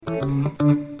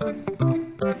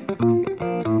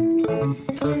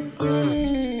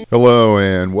Hello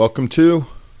and welcome to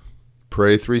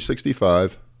Pray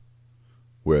 365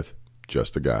 with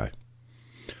Just a Guy.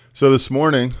 So this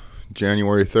morning,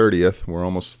 January 30th, we're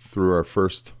almost through our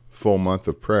first full month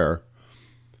of prayer.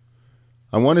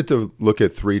 I wanted to look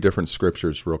at 3 different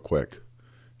scriptures real quick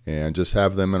and just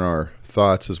have them in our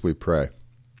thoughts as we pray.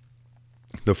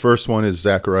 The first one is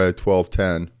Zechariah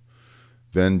 12:10,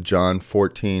 then John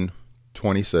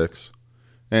 14:26,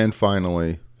 and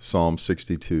finally Psalm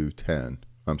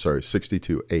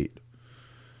 62:8.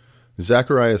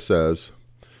 Zechariah says,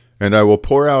 "And I will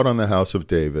pour out on the house of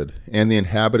David and the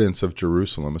inhabitants of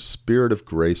Jerusalem a spirit of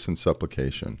grace and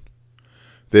supplication.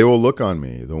 They will look on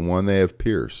me, the one they have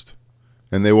pierced,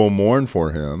 and they will mourn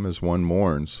for him as one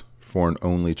mourns for an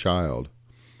only child,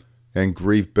 and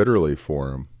grieve bitterly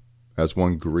for him as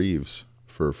one grieves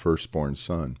for a firstborn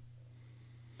son."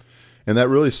 And that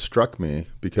really struck me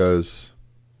because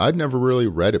I'd never really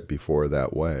read it before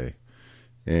that way.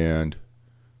 And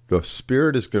the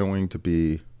Spirit is going to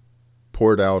be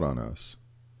poured out on us.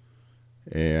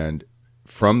 And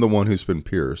from the one who's been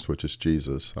pierced, which is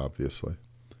Jesus, obviously.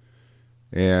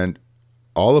 And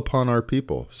all upon our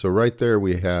people. So right there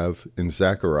we have in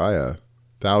Zechariah,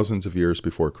 thousands of years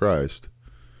before Christ,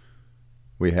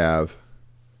 we have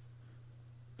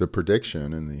the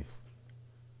prediction and the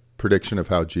prediction of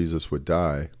how Jesus would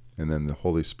die, and then the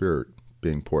Holy Spirit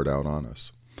being poured out on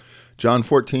us. John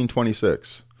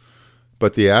 14:26,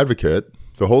 "But the Advocate,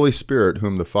 the Holy Spirit,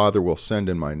 whom the Father will send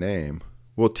in my name,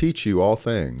 will teach you all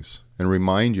things and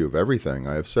remind you of everything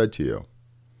I have said to you."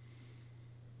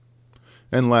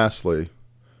 And lastly,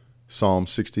 Psalm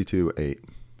 62:8,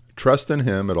 "Trust in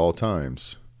him at all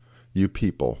times, you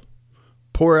people.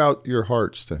 Pour out your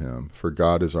hearts to him, for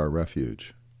God is our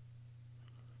refuge."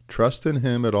 Trust in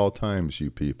him at all times,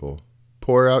 you people.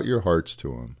 Pour out your hearts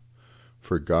to him,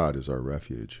 for God is our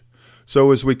refuge.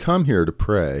 So as we come here to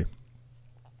pray,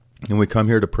 and we come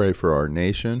here to pray for our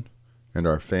nation and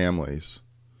our families,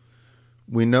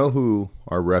 we know who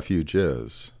our refuge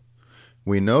is.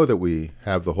 We know that we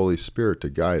have the Holy Spirit to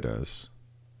guide us,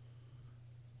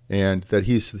 and that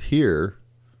he's here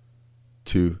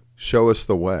to show us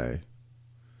the way.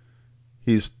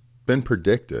 He's been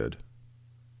predicted,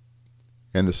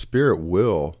 and the Spirit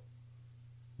will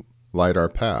light our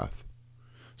path.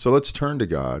 So let's turn to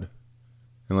God,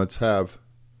 and let's have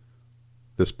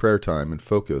this prayer time and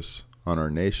focus on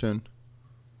our nation,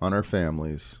 on our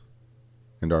families,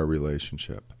 and our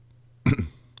relationship.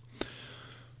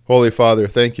 Holy Father,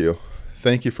 thank you.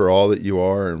 Thank you for all that you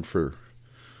are and for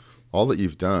all that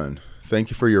you've done. Thank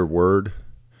you for your word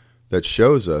that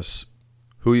shows us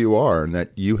who you are and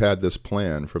that you had this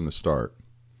plan from the start.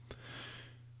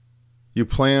 You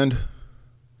planned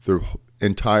the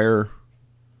entire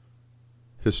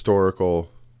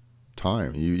historical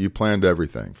time. You planned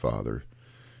everything, Father.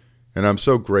 And I'm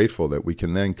so grateful that we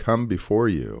can then come before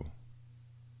you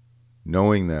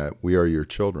knowing that we are your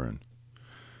children,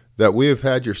 that we have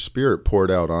had your Spirit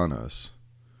poured out on us,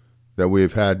 that we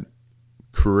have had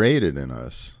created in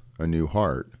us a new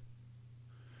heart,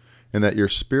 and that your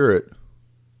Spirit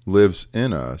lives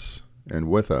in us and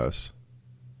with us.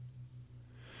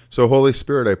 So, Holy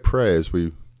Spirit, I pray as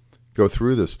we go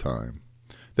through this time,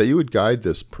 that you would guide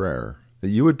this prayer, that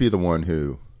you would be the one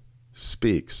who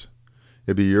speaks.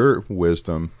 It'd be your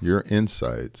wisdom, your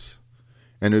insights,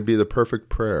 and it would be the perfect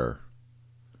prayer,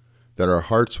 that our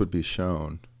hearts would be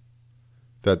shown,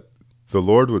 that the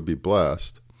Lord would be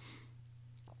blessed,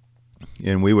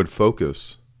 and we would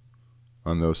focus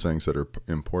on those things that are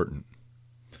important.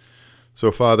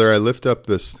 So, Father, I lift up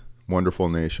this wonderful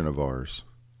nation of ours,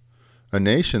 a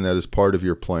nation that is part of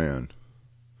your plan,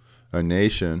 a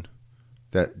nation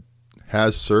that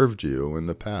has served you in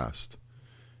the past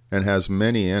and has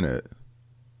many in it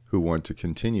who want to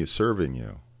continue serving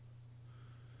you.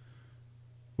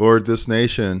 Lord, this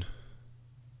nation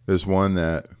is one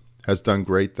that has done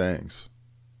great things,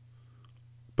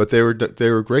 but they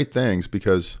were great things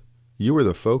because you were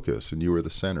the focus and you were the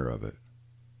center of it.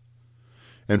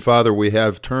 And Father, we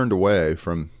have turned away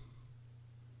from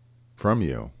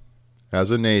you. As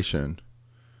a nation,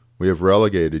 we have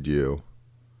relegated you.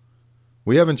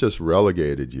 We haven't just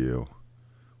relegated you.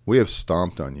 We have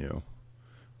stomped on you.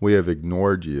 We have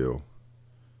ignored you.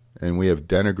 And we have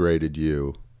denigrated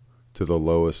you to the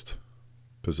lowest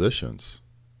positions.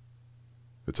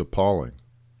 It's appalling.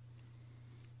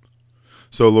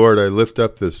 So, Lord, I lift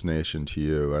up this nation to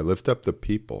you. I lift up the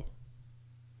people.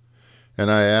 And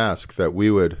I ask that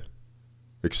we would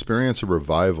experience a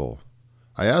revival.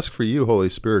 I ask for you, Holy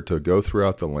Spirit, to go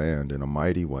throughout the land in a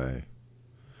mighty way,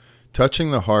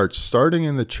 touching the hearts, starting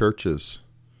in the churches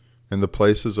and the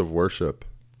places of worship,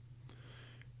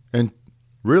 and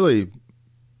really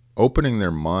opening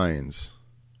their minds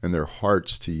and their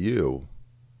hearts to you.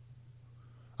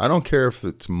 I don't care if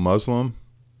it's Muslim,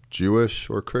 Jewish,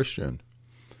 or Christian.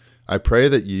 I pray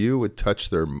that you would touch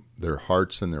their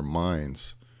hearts and their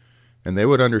minds, and they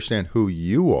would understand who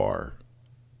you are.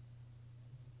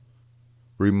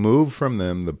 Remove from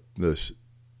them the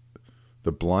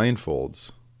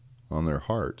blindfolds on their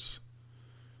hearts.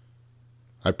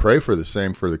 I pray for the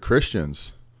same for the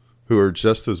Christians who are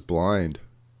just as blind.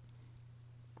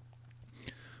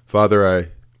 Father, I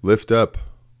lift up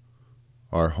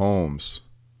our homes.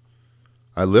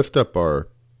 I lift up our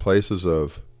places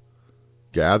of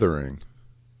gathering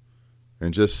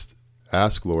and just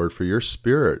ask, Lord, for your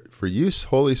Spirit, for you,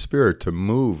 Holy Spirit, to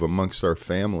move amongst our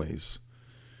families,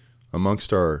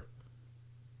 amongst our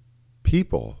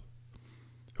people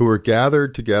who are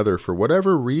gathered together for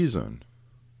whatever reason,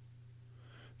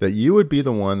 that you would be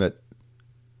the one that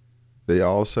they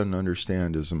all of a sudden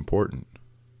understand is important.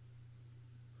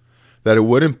 That it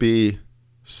wouldn't be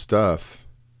stuff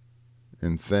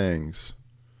and things.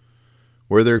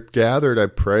 Where they're gathered, I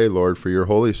pray, Lord, for your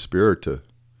Holy Spirit to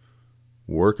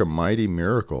work a mighty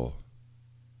miracle,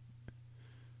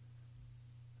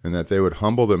 and that they would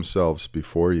humble themselves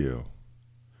before you,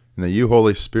 and that you,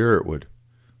 Holy Spirit, would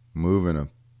move in a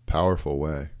powerful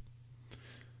way.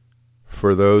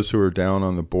 For those who are down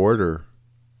on the border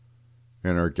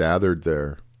and are gathered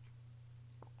there,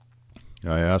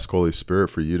 I ask, Holy Spirit,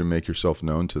 for you to make yourself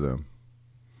known to them,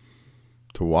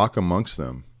 to walk amongst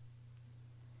them,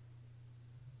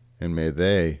 and may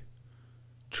they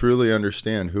truly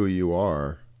understand who you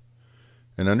are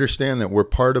and understand that we're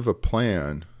part of a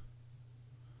plan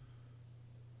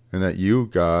and that you,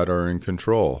 God, are in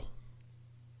control.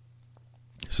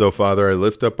 So, Father, I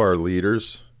lift up our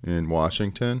leaders in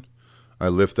Washington. I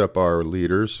lift up our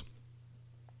leaders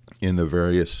in the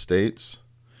various states.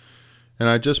 And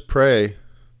I just pray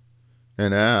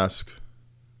and ask,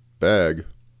 beg,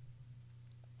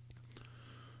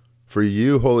 for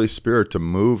you, Holy Spirit, to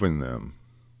move in them.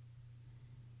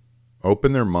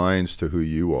 Open their minds to who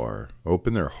you are.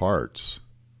 Open their hearts.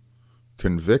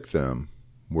 Convict them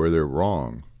where they're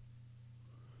wrong.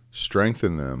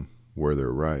 Strengthen them where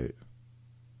they're right.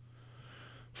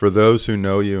 For those who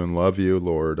know you and love you,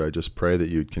 Lord, I just pray that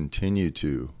you'd continue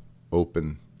to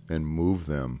open and move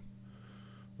them.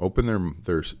 Open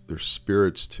their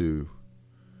spirits to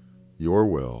your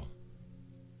will.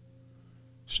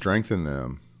 Strengthen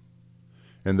them.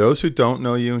 And those who don't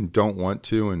know you and don't want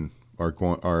to and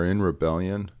are in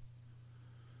rebellion,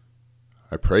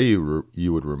 I pray you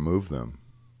would remove them.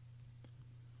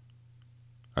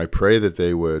 I pray that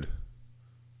they would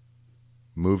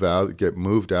get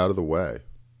moved out of the way.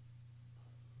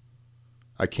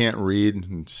 I can't read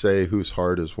and say whose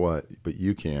heart is what, but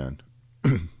you can.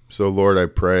 So, Lord, I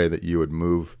pray that you would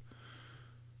move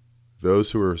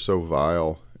those who are so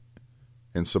vile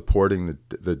and supporting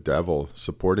the devil,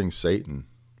 supporting Satan.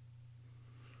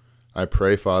 I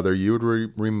pray, Father, you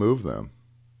would remove them,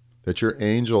 that your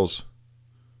angels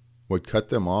would cut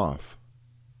them off.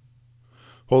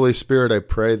 Holy Spirit, I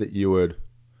pray that you would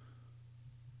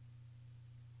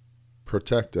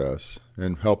protect us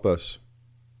and help us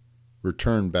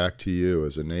return back to you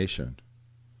as a nation.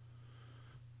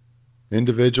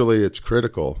 Individually, it's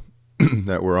critical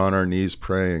that we're on our knees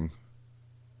praying.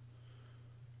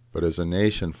 But as a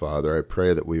nation, Father, I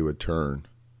pray that we would turn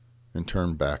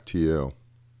back to you.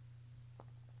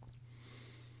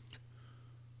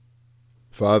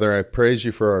 Father, I praise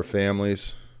you for our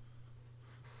families.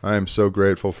 I am so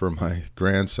grateful for my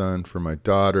grandson, for my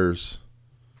daughters,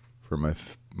 for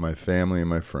my family and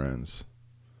my friends.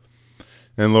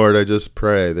 And Lord, I just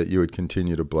pray that you would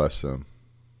continue to bless them.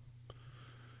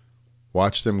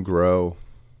 Watch them grow.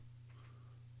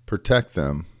 Protect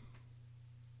them,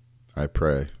 I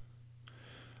pray.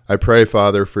 I pray,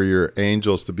 Father, for your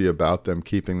angels to be about them,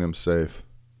 keeping them safe,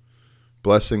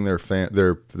 blessing their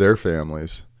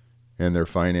families and their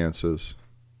finances,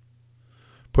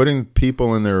 putting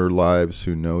people in their lives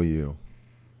who know you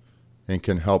and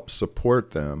can help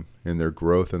support them in their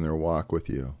growth and their walk with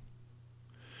you.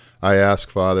 I ask,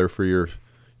 Father, for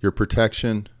your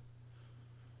protection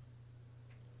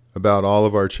about all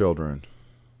of our children.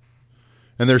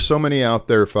 And there's so many out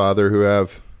there, Father, who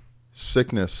have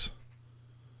sickness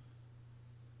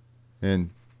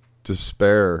and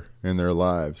despair in their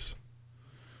lives.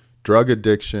 Drug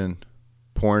addiction,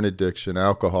 porn addiction,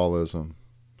 alcoholism,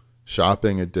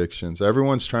 shopping addictions.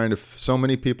 So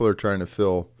many people are trying to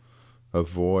fill a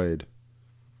void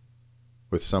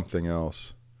with something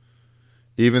else.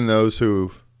 Even those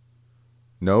who've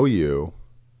know you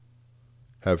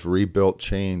have rebuilt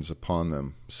chains upon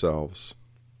themselves.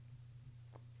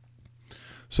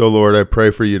 So, Lord, I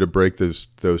pray for you to break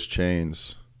those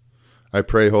chains. I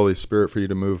pray, Holy Spirit, for you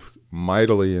to move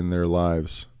mightily in their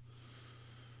lives.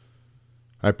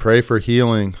 I pray for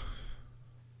healing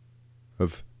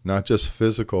of not just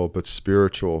physical, but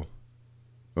spiritual,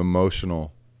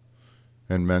 emotional,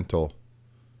 and mental.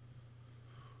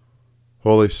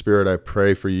 Holy Spirit, I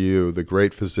pray for you, the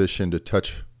great physician, to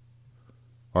touch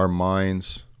our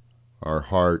minds, our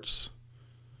hearts,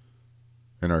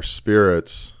 and our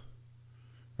spirits.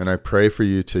 And I pray for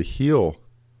you to heal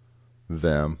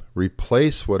them,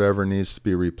 replace whatever needs to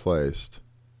be replaced,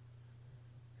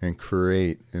 and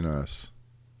create in us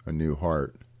a new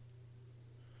heart.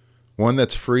 One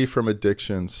that's free from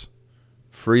addictions,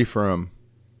 free from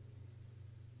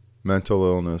mental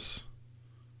illness,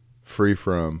 free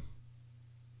from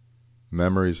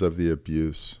memories of the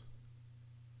abuse,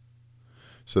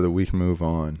 so that we can move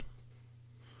on.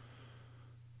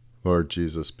 Lord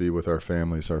Jesus, be with our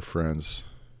families, our friends,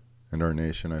 and our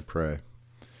nation, I pray.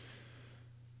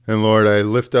 And Lord, I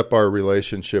lift up our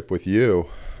relationship with you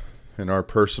in our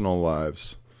personal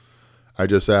lives. I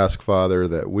just ask, Father,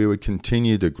 that we would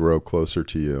continue to grow closer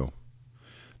to you,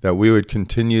 that we would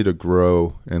continue to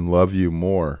grow and love you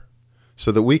more,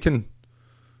 so that we can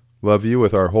love you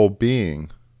with our whole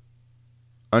being,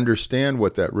 understand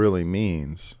what that really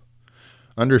means,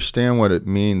 understand what it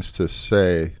means to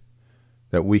say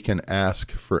that we can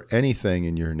ask for anything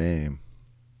in your name,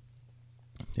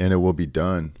 and it will be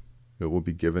done. It will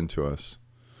be given to us.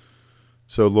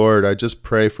 So, Lord, I just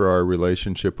pray for our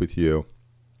relationship with you.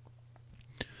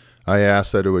 I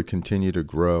ask that it would continue to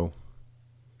grow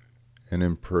and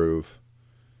improve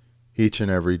each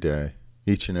and every day,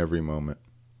 each and every moment,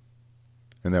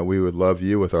 and that we would love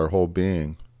you with our whole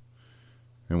being,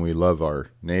 and we love our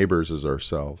neighbors as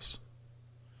ourselves.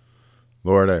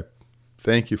 Lord, I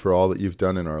thank you for all that you've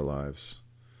done in our lives.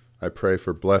 I pray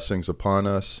for blessings upon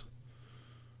us,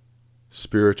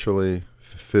 spiritually,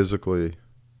 physically,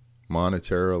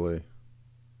 monetarily,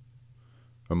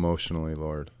 emotionally,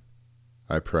 Lord.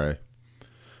 I pray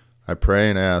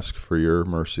and ask for your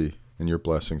mercy and your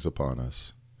blessings upon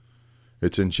us.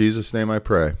 It's in Jesus' name I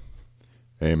pray.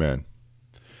 Amen.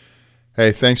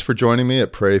 Hey, thanks for joining me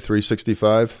at Pray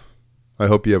 365. I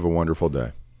hope you have a wonderful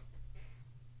day.